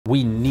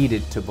We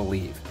needed to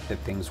believe that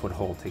things would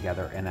hold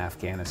together in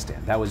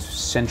Afghanistan. That was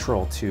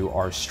central to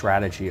our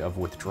strategy of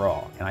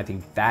withdrawal. And I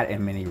think that,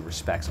 in many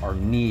respects, our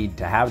need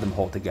to have them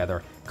hold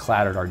together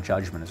clouded our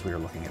judgment as we were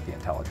looking at the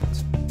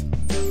intelligence.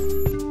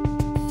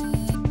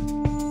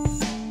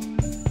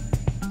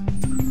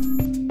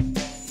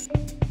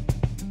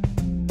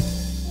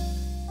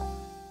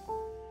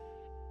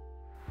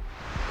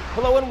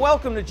 Hello and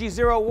welcome to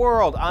GZERO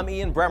World. I'm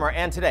Ian Bremmer,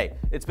 and today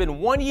it's been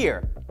 1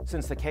 year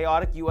since the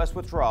chaotic U.S.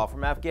 withdrawal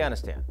from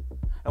Afghanistan.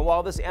 And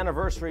while this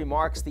anniversary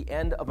marks the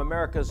end of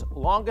America's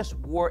longest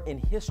war in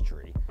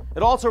history,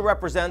 it also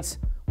represents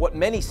what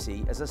many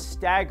see as a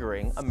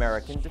staggering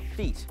American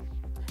defeat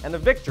and a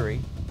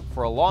victory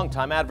for a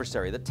longtime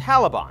adversary, the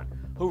Taliban,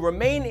 who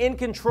remain in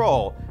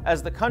control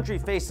as the country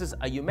faces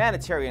a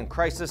humanitarian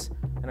crisis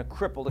and a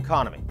crippled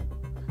economy.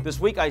 This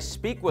week, I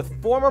speak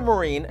with former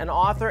Marine and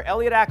author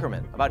Elliot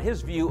Ackerman about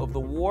his view of the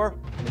war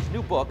in his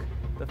new book,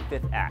 The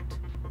Fifth Act.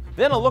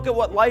 Then I'll look at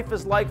what life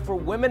is like for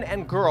women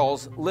and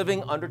girls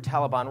living under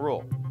Taliban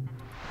rule.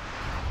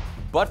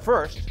 But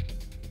first,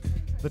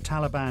 the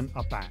Taliban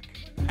are back.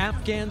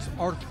 Afghans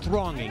are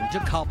thronging to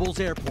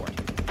Kabul's airport.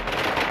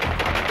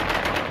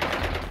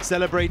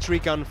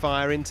 Celebratory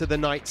gunfire into the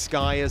night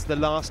sky as the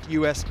last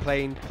US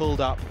plane pulled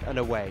up and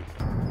away.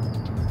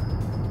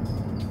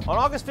 On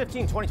August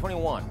 15,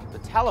 2021, the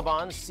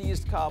Taliban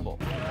seized Kabul.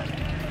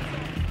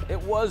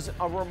 It was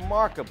a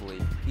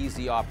remarkably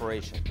easy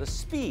operation. The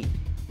speed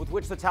with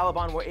which the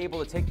Taliban were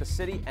able to take the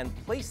city and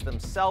place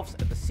themselves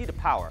at the seat of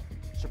power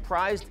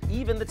surprised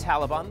even the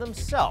Taliban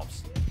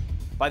themselves.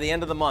 By the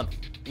end of the month,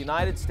 the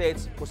United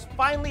States was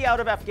finally out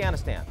of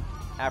Afghanistan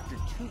after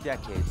 2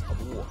 decades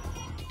of war.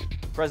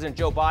 President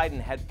Joe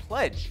Biden had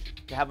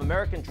pledged to have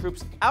American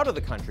troops out of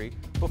the country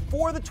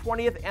before the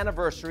 20th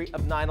anniversary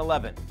of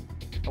 9/11.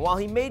 And while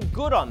he made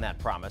good on that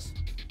promise,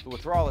 the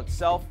withdrawal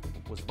itself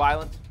was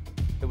violent,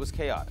 it was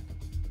chaotic.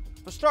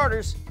 For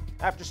starters,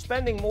 after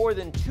spending more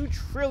than $2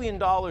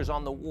 trillion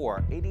on the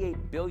war,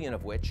 $88 billion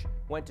of which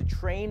went to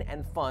train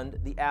and fund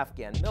the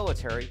Afghan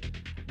military,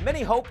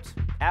 many hoped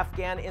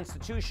Afghan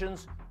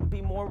institutions would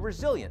be more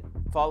resilient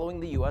following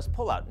the US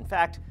pullout. In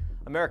fact,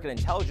 American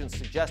intelligence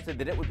suggested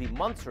that it would be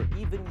months or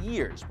even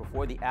years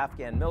before the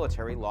Afghan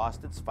military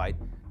lost its fight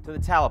to the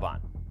Taliban.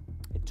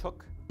 It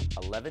took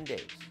 11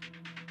 days.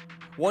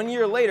 1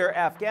 year later,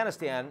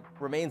 Afghanistan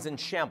remains in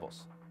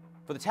shambles.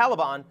 For the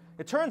Taliban,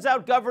 it turns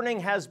out governing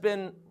has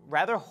been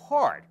rather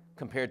hard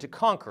compared to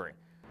conquering.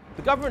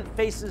 The government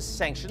faces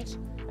sanctions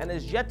and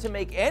has yet to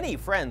make any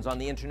friends on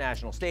the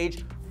international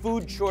stage.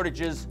 Food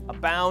shortages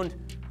abound.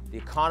 The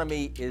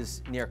economy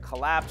is near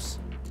collapse.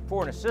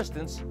 Foreign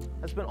assistance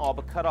has been all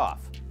but cut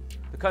off.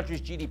 The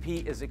country's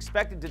GDP is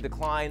expected to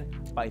decline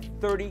by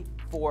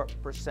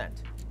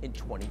 34% in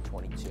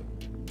 2022.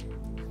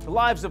 The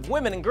lives of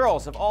women and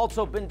girls have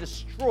also been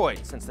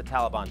destroyed since the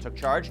Taliban took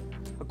charge,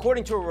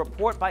 according to a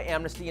report by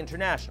Amnesty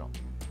International.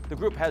 The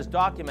group has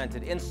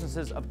documented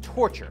instances of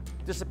torture,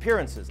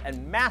 disappearances,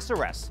 and mass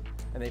arrests,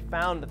 and they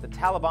found that the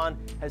Taliban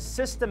has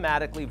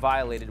systematically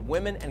violated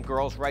women and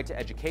girls' right to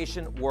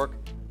education, work,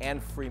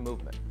 and free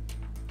movement.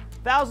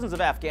 Thousands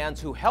of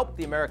Afghans who helped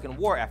the American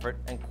war effort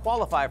and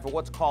qualify for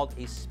what's called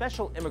a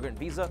special immigrant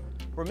visa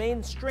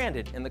remain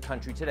stranded in the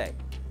country today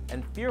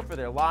and fear for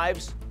their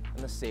lives and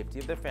the safety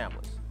of their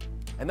families.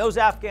 And those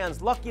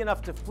Afghans lucky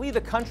enough to flee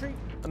the country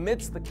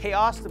amidst the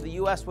chaos of the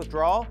U.S.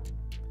 withdrawal,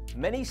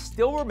 many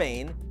still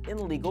remain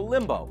in legal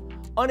limbo,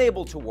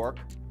 unable to work,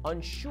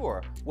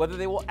 unsure whether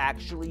they will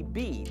actually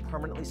be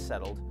permanently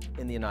settled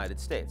in the United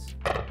States.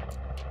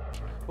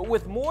 But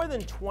with more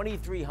than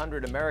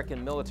 2,300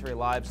 American military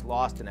lives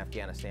lost in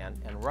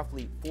Afghanistan and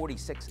roughly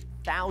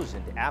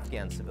 46,000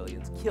 Afghan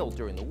civilians killed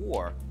during the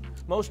war,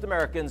 most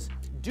Americans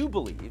do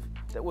believe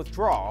that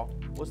withdrawal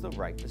was the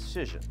right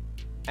decision.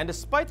 And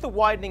despite the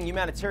widening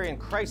humanitarian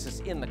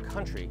crisis in the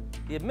country,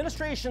 the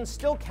administration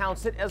still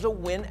counts it as a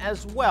win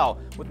as well,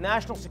 with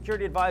National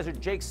Security Advisor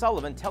Jake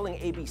Sullivan telling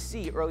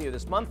ABC earlier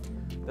this month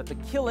that the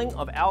killing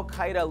of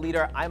al-Qaeda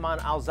leader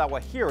Ayman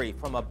al-Zawahiri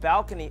from a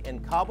balcony in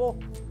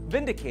Kabul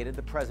vindicated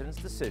the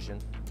president's decision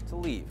to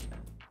leave.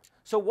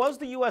 So was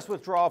the U.S.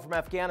 withdrawal from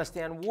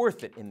Afghanistan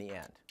worth it in the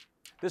end?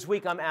 This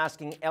week, I'm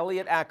asking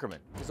Elliot Ackerman.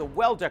 He's a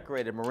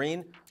well-decorated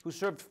Marine who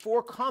served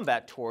 4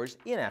 combat tours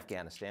in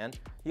Afghanistan.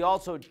 He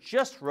also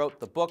just wrote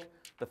the book,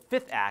 The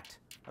Fifth Act,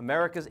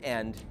 America's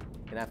End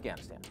in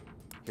Afghanistan.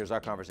 Here's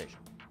our conversation.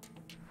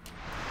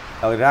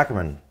 Elliot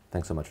Ackerman,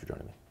 thanks so much for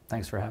joining me.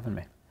 Thanks for having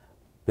me.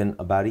 Been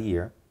about a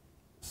year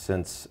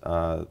since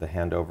the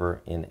handover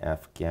in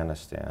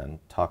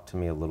Afghanistan. Talk to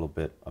me a little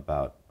bit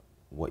about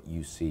what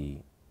you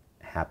see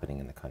happening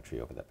in the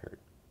country over that period.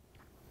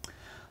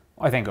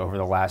 I think over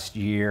the last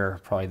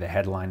year, probably the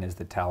headline is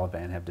the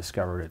Taliban have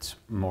discovered it's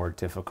more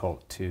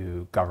difficult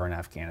to govern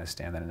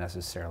Afghanistan than it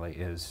necessarily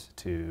is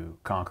to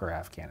conquer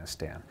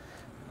Afghanistan.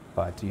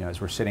 But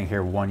as we're sitting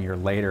here 1 year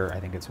later, I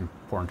think it's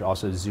important to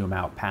also zoom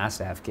out past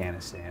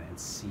Afghanistan and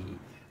see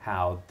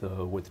how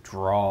the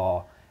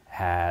withdrawal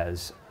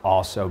has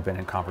also been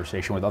in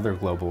conversation with other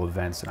global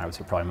events, and I would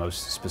say probably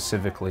most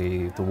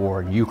specifically the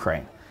war in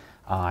Ukraine.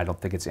 I don't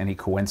think it's any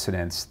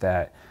coincidence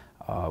that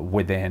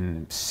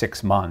within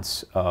 6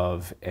 months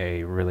of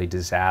a really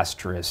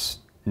disastrous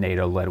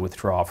NATO-led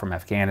withdrawal from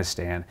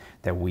Afghanistan,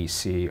 that we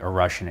see a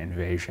Russian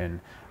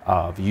invasion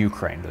of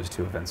Ukraine. Those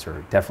two events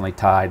are definitely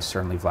tied.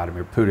 Certainly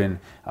Vladimir Putin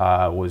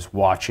was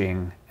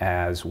watching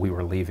as we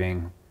were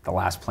leaving, the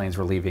last planes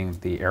were leaving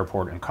the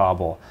airport in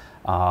Kabul.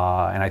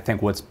 And I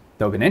think what's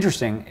been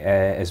interesting,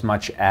 as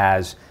much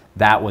as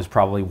that was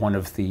probably one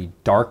of the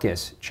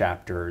darkest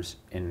chapters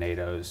in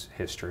NATO's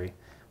history,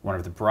 one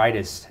of the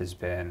brightest has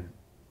been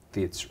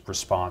its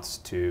response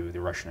to the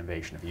Russian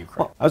invasion of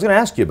Ukraine. Well, I was going to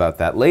ask you about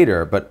that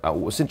later, but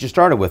since you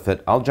started with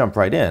it, I'll jump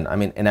right in. I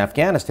mean, in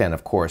Afghanistan,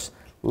 of course,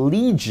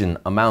 legion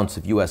amounts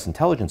of U.S.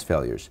 intelligence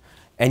failures.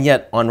 And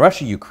yet, on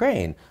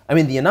Russia-Ukraine, I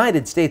mean, the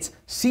United States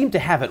seemed to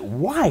have it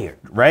wired,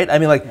 right? I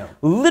mean, like,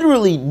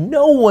 literally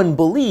no one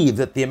believed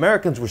that the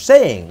Americans were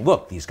saying,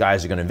 look, these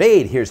guys are going to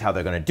invade, here's how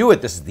they're going to do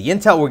it, this is the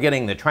intel we're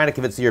getting, they're trying to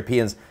convince the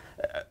Europeans.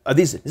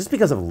 Is this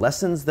because of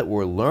lessons that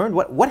were learned?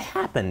 What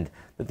happened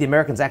that the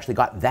Americans actually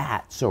got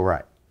that so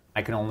right?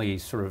 I can only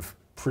sort of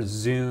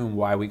presume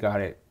why we got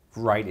it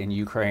right in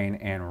Ukraine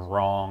and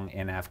wrong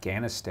in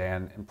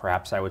Afghanistan, and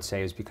perhaps I would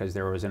say is because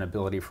there was an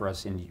ability for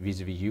us in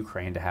vis-a-vis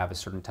Ukraine to have a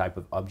certain type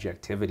of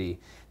objectivity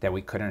that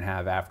we couldn't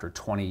have after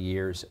 20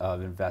 years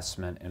of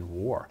investment in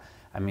war.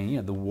 I mean, you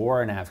know, the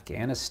war in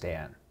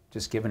Afghanistan,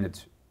 just given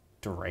its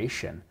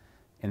duration,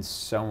 in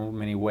so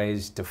many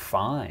ways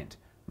defined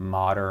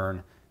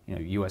modern, you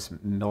know, U.S.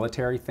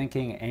 military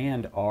thinking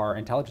and our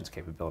intelligence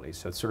capabilities.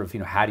 So it's sort of,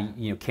 you know, how do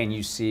you, can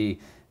you see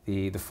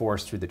the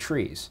forest through the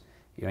trees?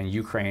 You know, in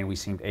Ukraine, we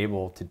seemed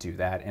able to do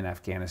that. In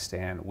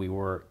Afghanistan, we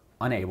were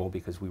unable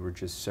because we were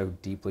just so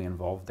deeply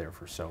involved there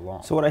for so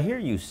long. So what I hear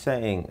you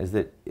saying is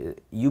that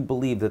you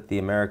believe that the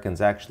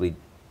Americans actually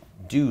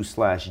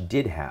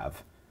did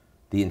have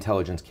the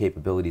intelligence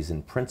capabilities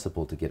in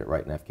principle to get it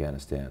right in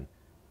Afghanistan,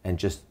 and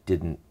just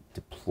didn't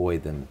deploy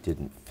them,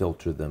 didn't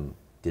filter them,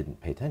 didn't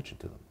pay attention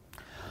to them.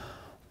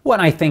 Well,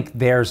 I think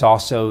there's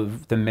also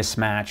the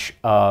mismatch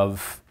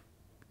of,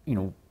 you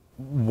know,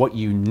 what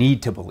you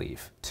need to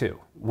believe, too.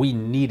 We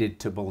needed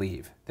to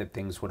believe that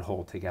things would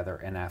hold together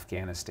in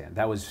Afghanistan.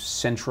 That was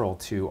central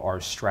to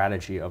our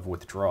strategy of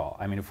withdrawal.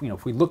 I mean, if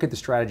we look at the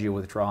strategy of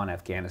withdrawal in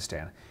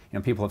Afghanistan, you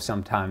know, people have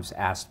sometimes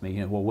asked me,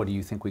 you know, well, what do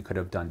you think we could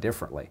have done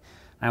differently?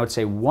 And I would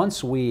say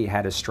once we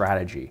had a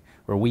strategy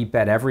where we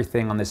bet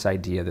everything on this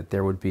idea that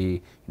there would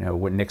be, you know,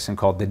 what Nixon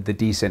called the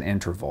decent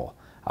interval,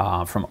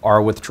 from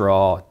our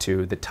withdrawal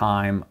to the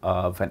time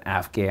of an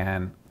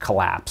Afghan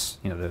collapse,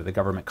 you know, the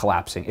government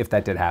collapsing, if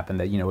that did happen,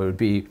 that, you know, it would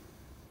be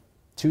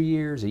 2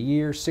 years, a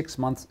year, 6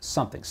 months,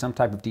 something, some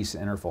type of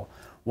decent interval.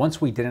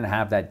 Once we didn't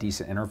have that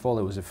decent interval,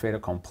 it was a fait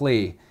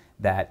accompli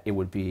that it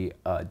would be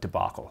a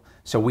debacle.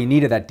 So we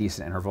needed that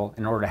decent interval.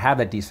 In order to have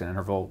that decent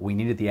interval, we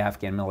needed the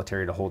Afghan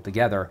military to hold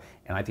together,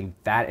 and I think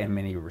that, in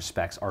many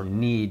respects, our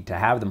need to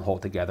have them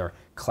hold together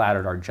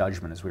clouded our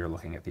judgment as we were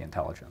looking at the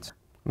intelligence.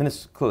 I mean,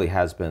 this clearly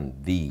has been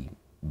the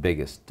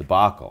biggest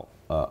debacle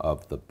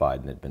of the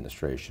Biden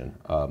administration.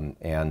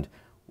 And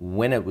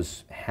when it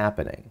was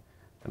happening,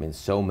 I mean,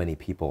 so many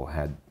people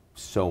had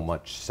so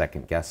much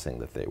second guessing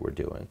that they were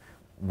doing.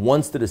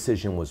 Once the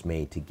decision was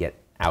made to get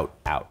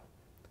out,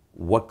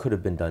 what could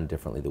have been done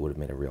differently that would have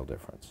made a real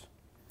difference?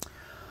 I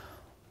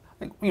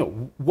think, you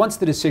know, once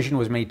the decision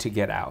was made to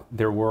get out,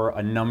 there were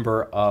a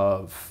number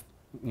of,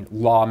 you know,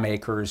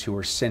 lawmakers who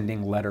were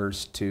sending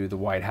letters to the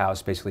White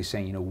House basically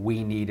saying, you know,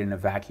 we need an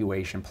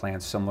evacuation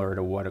plan similar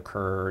to what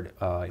occurred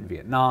in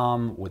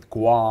Vietnam with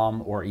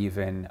Guam, or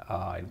even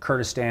in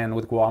Kurdistan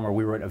with Guam, where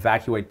we would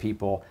evacuate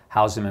people,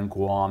 house them in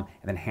Guam,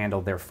 and then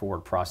handle their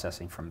forward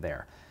processing from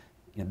there.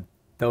 You know,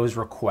 those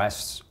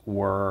requests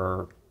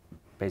were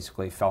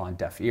basically fell on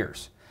deaf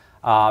ears.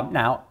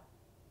 Now,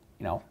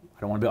 you know,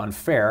 I don't want to be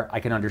unfair. I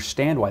can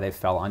understand why they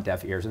fell on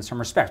deaf ears in some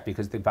respects,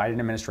 because the Biden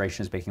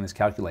administration is making this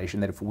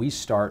calculation that if we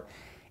start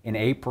in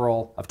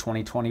April of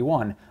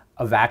 2021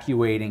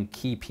 evacuating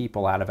key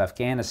people out of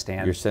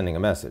Afghanistan, you're sending a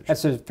message.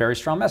 That's a very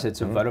strong message.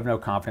 It's a vote of no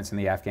confidence in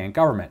the Afghan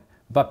government.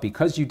 But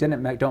because you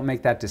don't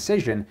make that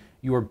decision,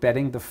 you are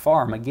betting the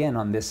farm again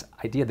on this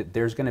idea that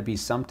there's going to be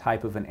some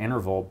type of an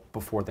interval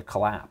before the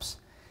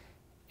collapse.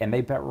 And they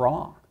bet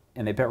wrong.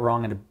 And they bet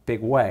wrong in a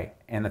big way.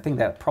 And the thing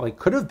that probably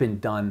could have been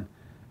done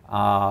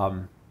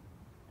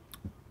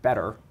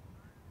better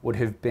would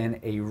have been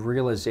a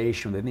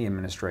realization within the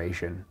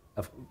administration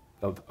of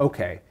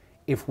okay,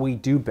 if we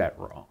do bet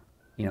wrong,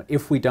 you know,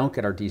 if we don't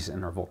get our decent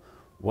interval,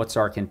 what's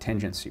our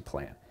contingency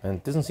plan? And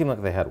it doesn't seem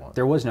like they had one.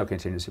 There was no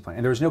contingency plan.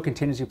 And there was no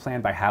contingency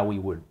plan by how we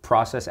would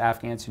process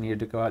Afghans who needed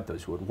to go out,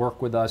 those who would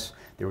work with us.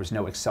 There was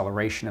no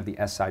acceleration of the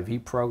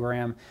SIV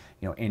program.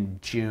 You know, in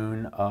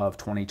June of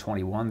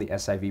 2021, the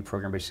SIV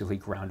program basically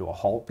ground to a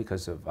halt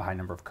because of a high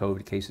number of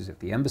COVID cases at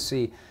the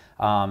embassy.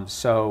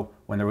 So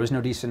when there was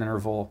no decent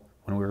interval,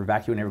 when we were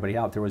evacuating everybody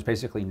out, there was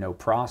basically no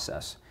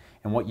process.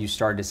 And what you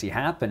started to see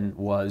happen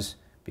was,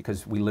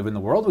 because we live in the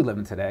world we live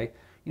in today,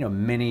 you know,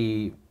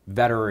 many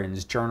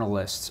veterans,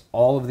 journalists,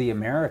 all of the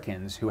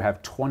Americans who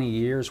have 20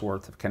 years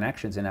worth of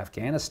connections in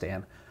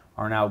Afghanistan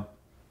are now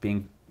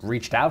being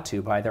reached out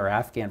to by their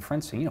Afghan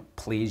friends saying,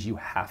 please, you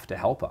have to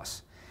help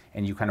us.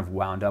 And you kind of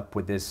wound up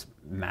with this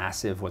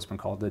massive, what's been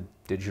called the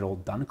digital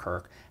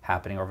Dunkirk,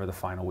 happening over the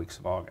final weeks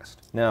of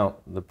August. Now,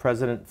 the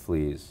president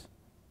flees,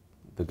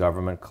 the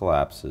government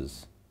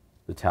collapses,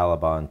 the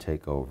Taliban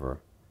take over.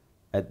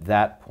 At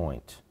that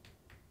point,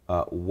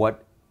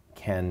 what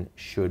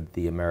should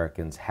the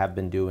Americans have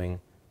been doing,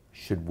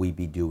 should we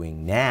be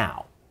doing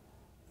now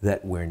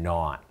that we're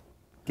not,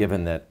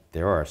 given that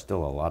there are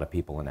still a lot of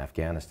people in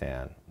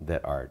Afghanistan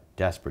that are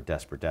desperate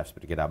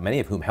to get out, many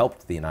of whom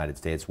helped the United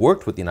States,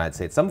 worked with the United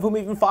States, some of whom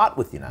even fought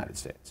with the United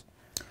States?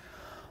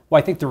 Well,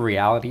 I think the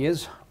reality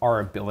is our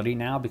ability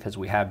now, because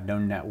we have no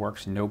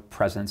networks, no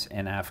presence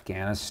in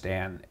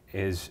Afghanistan,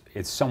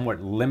 it's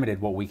somewhat limited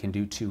what we can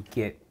do to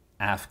get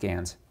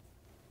Afghans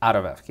out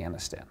of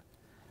Afghanistan.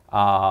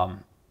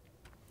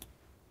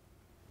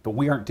 But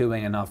we aren't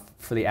doing enough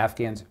for the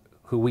Afghans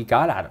who we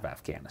got out of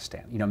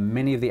Afghanistan.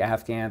 Many of the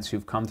Afghans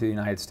who've come to the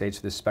United States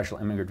through the special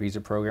immigrant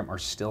visa program are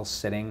still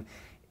sitting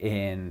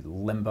in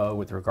limbo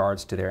with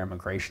regards to their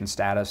immigration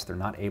status. They're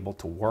not able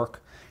to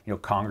work.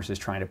 Congress is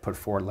trying to put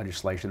forward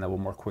legislation that will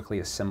more quickly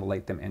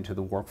assimilate them into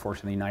the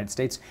workforce in the United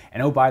States.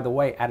 And oh, by the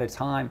way, at a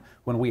time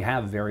when we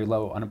have very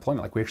low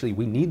unemployment, like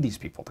we need these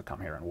people to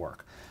come here and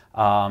work.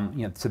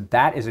 So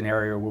that is an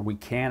area where we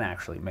can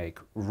actually make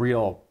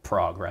real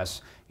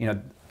progress.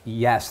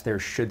 Yes, there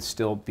should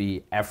still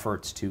be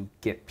efforts to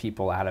get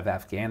people out of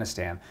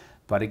Afghanistan,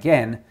 but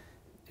again,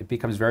 it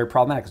becomes very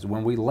problematic because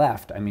when we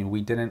left,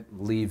 we didn't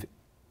leave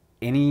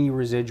any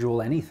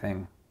residual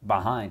anything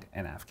behind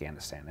in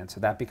Afghanistan, and so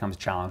that becomes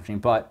challenging.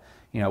 But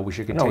we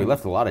should continue. No, we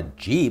left a lot of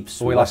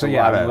Jeeps. We left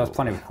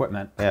plenty of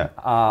equipment.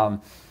 Yeah.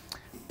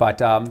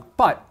 But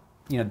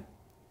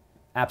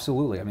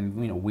absolutely.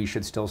 We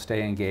should still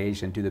stay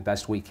engaged and do the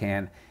best we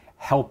can.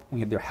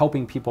 They're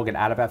helping people get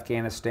out of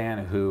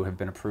Afghanistan who have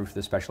been approved for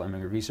the special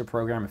immigrant visa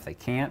program if they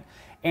can't,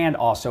 and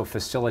also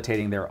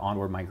facilitating their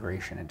onward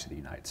migration into the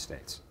United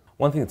States.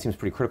 One thing that seems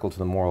pretty critical to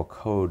the moral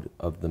code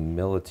of the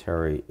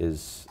military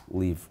is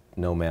leave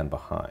no man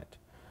behind.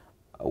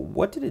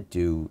 What did it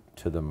do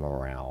to the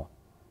morale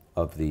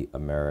of the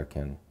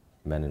American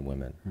men and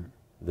women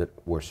that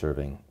were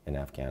serving in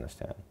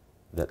Afghanistan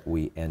that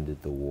we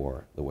ended the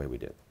war the way we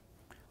did?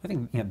 I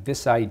think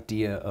this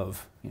idea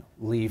of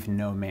leave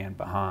no man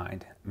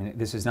behind,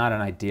 this is not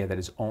an idea that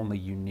is only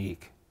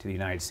unique to the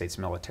United States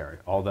military,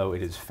 although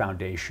it is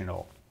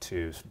foundational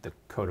to the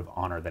code of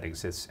honor that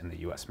exists in the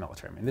US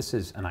military. This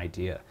is an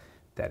idea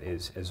that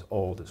is as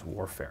old as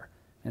warfare.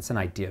 It's an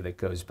idea that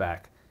goes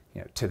back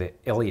to the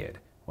Iliad,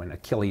 when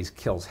Achilles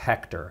kills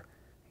Hector.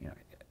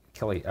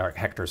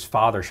 Hector's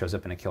father shows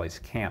up in Achilles'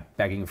 camp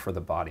begging for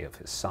the body of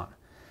his son.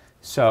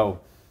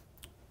 So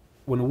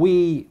when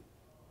we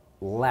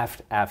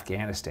left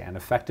Afghanistan,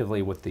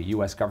 effectively what the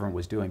US government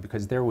was doing,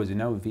 because there was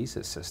no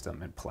visa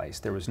system in place,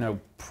 there was no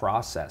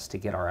process to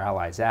get our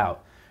allies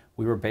out,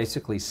 we were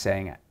basically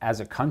saying as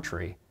a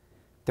country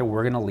that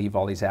we're going to leave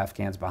all these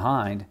Afghans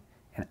behind,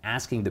 and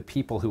asking the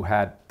people who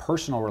had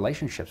personal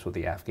relationships with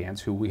the Afghans,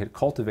 who we had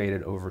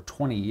cultivated over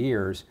 20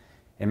 years,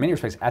 in many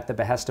respects at the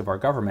behest of our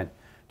government,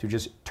 to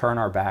just turn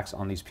our backs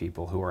on these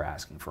people who are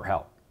asking for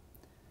help.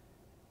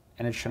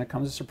 And it shouldn't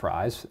come as a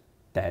surprise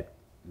that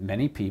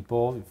many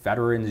people,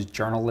 veterans,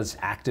 journalists,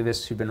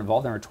 activists who've been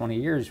involved in over 20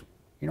 years,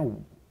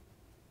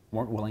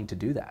 weren't willing to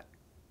do that.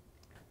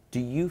 Do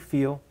you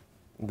feel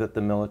that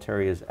the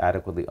military is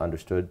adequately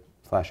understood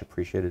 /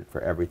 appreciated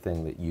for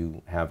everything that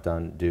you have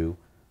done, do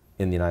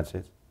in the United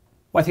States?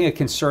 Well, I think a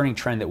concerning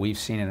trend that we've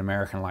seen in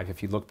American life,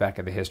 if you look back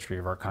at the history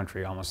of our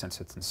country almost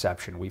since its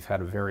inception, we've had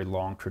a very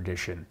long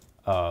tradition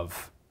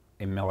of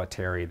a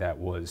military that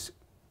was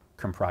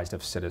comprised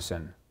of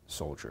citizen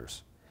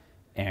soldiers.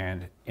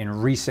 And in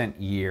recent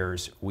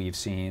years, we've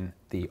seen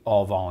the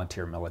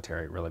all-volunteer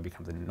military really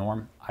become the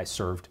norm. I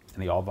served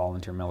in the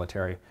all-volunteer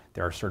military.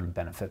 There are certain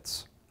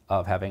benefits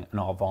of having an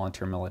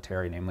all-volunteer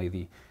military,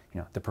 namely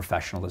the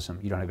professionalism.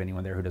 You don't have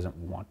anyone there who doesn't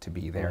want to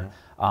be there.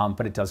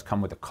 But it does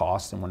come with a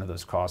cost, and one of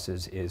those costs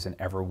is an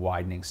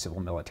ever-widening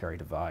civil-military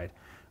divide,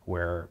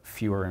 where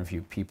fewer and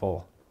fewer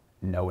people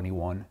know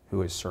anyone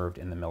who has served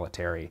in the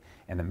military,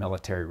 and the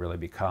military really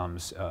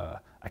becomes a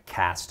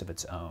caste of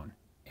its own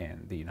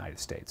in the United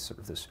States, sort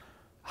of this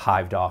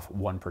hived off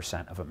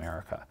 1% of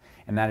America.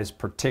 And that is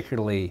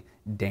particularly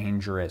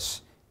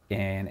dangerous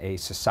in a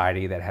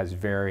society that has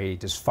very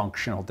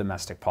dysfunctional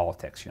domestic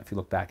politics. If you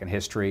look back in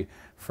history,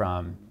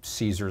 from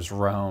Caesar's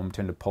Rome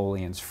to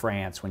Napoleon's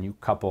France, when you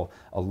couple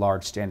a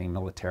large standing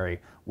military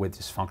with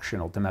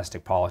dysfunctional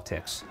domestic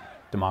politics,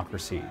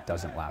 democracy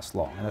doesn't last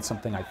long. And that's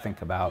something I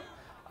think about,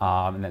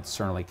 and that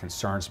certainly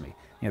concerns me.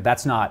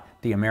 That's not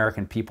the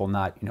American people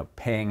not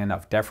paying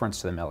enough deference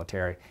to the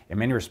military. In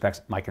many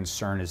respects, my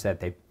concern is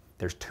that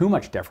there's too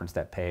much deference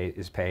that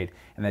is paid,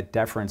 and that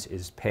deference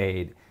is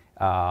paid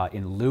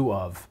in lieu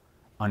of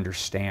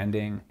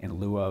understanding, in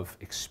lieu of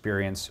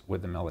experience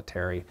with the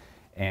military,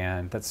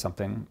 and that's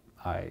something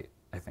I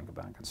think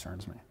about and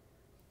concerns me.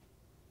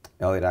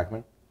 Elliot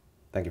Ackerman,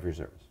 thank you for your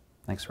service.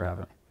 Thanks for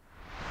having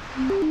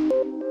me.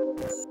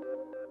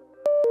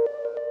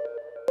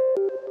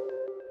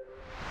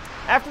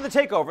 After the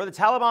takeover, the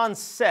Taliban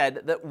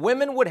said that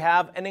women would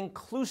have an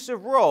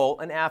inclusive role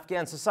in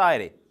Afghan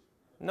society.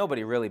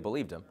 Nobody really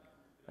believed them.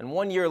 And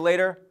 1 year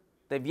later,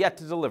 they've yet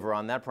to deliver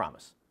on that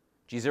promise.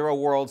 GZERO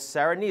World's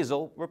Sarah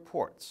Niesel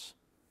reports.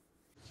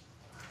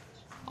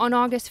 On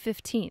August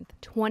 15,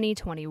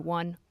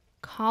 2021,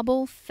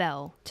 Kabul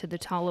fell to the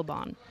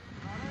Taliban.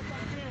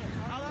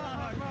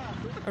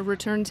 A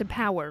return to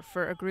power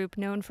for a group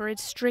known for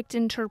its strict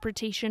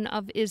interpretation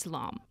of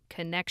Islam,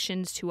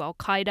 connections to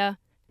al-Qaeda,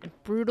 and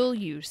brutal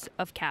use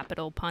of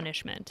capital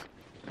punishment.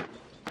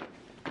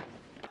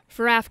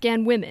 For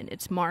Afghan women,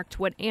 it's marked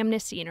what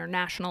Amnesty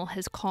International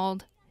has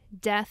called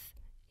death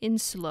in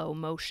slow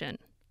motion.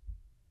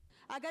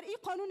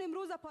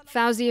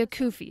 Fawzia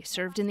Kufi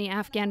served in the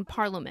Afghan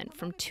parliament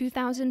from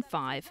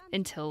 2005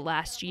 until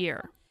last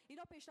year.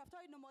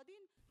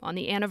 On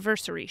the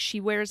anniversary, she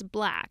wears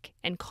black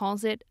and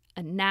calls it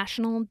a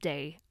national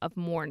day of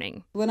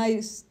mourning. When I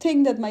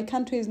think that my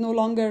country is no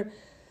longer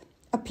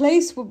a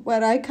place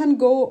where I can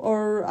go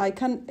or I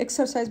can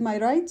exercise my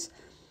rights,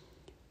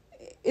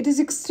 it is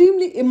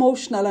extremely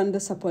emotional and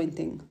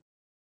disappointing.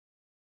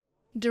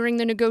 During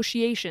the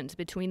negotiations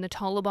between the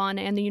Taliban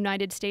and the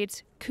United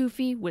States,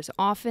 Kufi was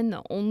often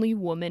the only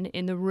woman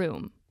in the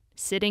room,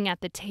 sitting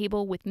at the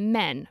table with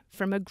men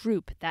from a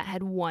group that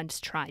had once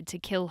tried to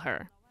kill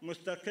her.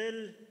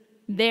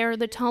 There,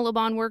 the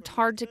Taliban worked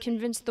hard to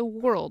convince the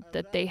world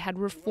that they had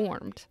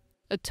reformed,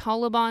 a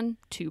Taliban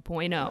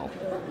 2.0.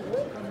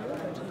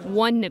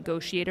 One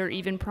negotiator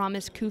even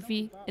promised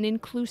Kufi an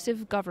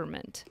inclusive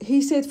government.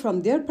 He said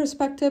from their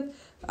perspective,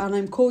 and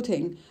I'm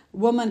quoting,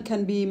 women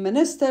can be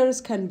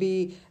ministers, can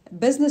be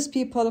business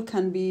people,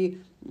 can be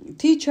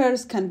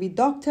teachers, can be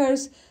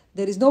doctors,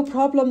 there is no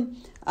problem,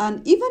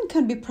 and even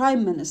can be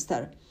prime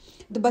minister.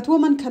 But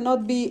women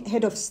cannot be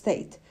head of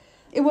state.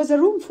 It was a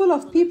room full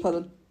of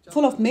people,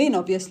 full of men,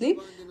 obviously.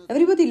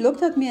 Everybody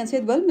looked at me and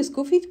said, well, Ms.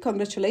 Kufi,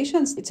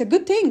 congratulations. It's a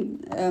good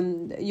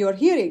thing you're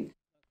hearing.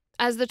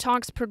 As the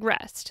talks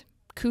progressed,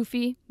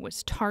 Kufi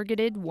was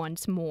targeted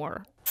once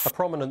more. A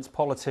prominent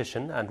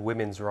politician and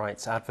women's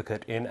rights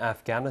advocate in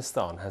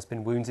Afghanistan has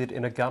been wounded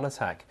in a gun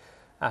attack.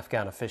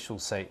 Afghan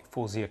officials say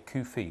Fawzia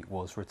Kufi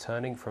was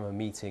returning from a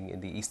meeting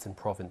in the eastern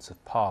province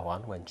of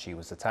Parwan when she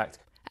was attacked.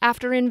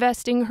 After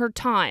investing her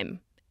time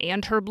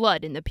and her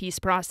blood in the peace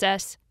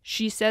process,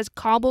 she says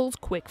Kabul's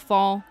quick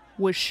fall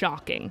was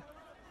shocking.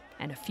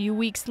 And a few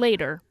weeks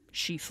later,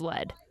 she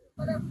fled.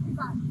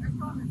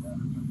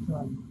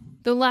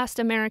 The last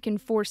American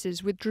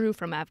forces withdrew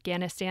from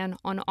Afghanistan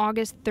on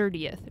August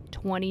 30th,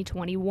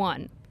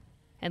 2021,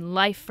 and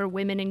life for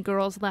women and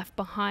girls left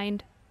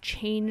behind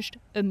changed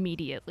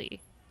immediately.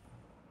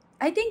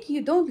 I think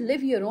you don't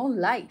live your own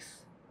life.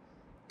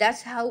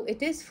 That's how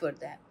it is for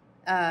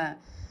them.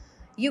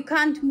 You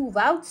can't move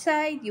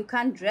outside, you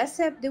can't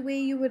dress up the way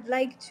you would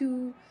like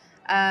to,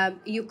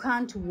 you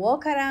can't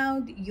walk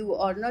around, you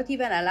are not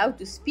even allowed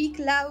to speak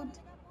loud.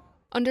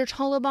 Under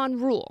Taliban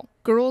rule,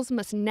 girls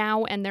must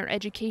now end their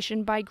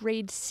education by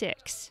grade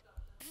 6.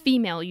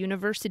 Female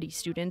university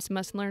students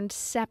must learn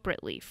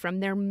separately from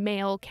their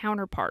male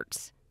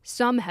counterparts.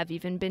 Some have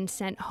even been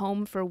sent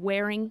home for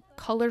wearing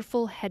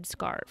colorful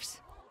headscarves.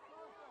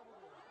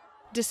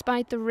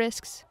 Despite the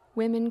risks,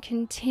 women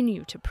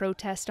continue to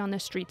protest on the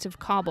streets of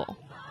Kabul.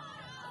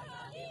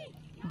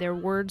 Their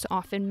words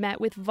often met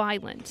with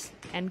violence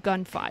and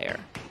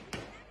gunfire.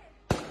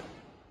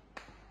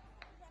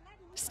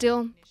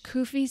 Still,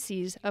 Kufi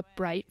sees a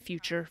bright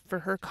future for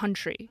her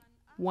country,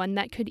 one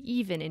that could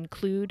even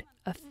include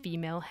a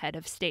female head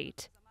of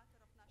state.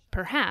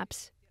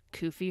 Perhaps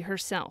Kufi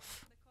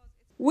herself.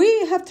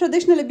 We have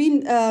traditionally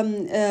been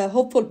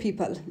hopeful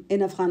people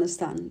in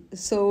Afghanistan.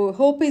 So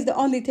hope is the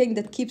only thing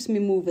that keeps me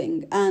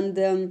moving. And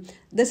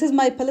this is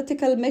my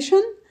political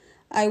mission.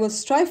 I will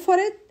strive for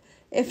it.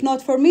 If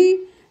not for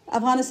me,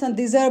 Afghanistan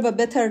deserves a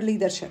better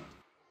leadership.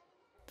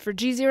 For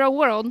GZERO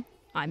World,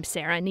 I'm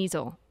Sarah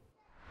Niesel.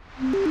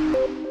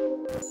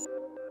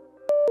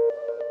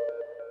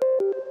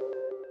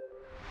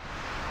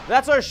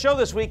 That's our show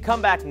this week.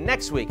 Come back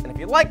next week. And if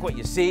you like what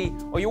you see,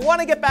 or you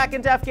want to get back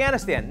into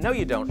Afghanistan, no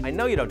you don't, I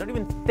know you don't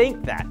even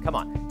think that. Come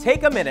on,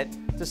 take a minute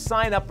to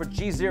sign up for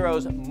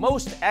GZERO's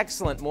most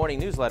excellent morning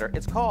newsletter.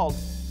 It's called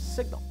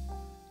Signal.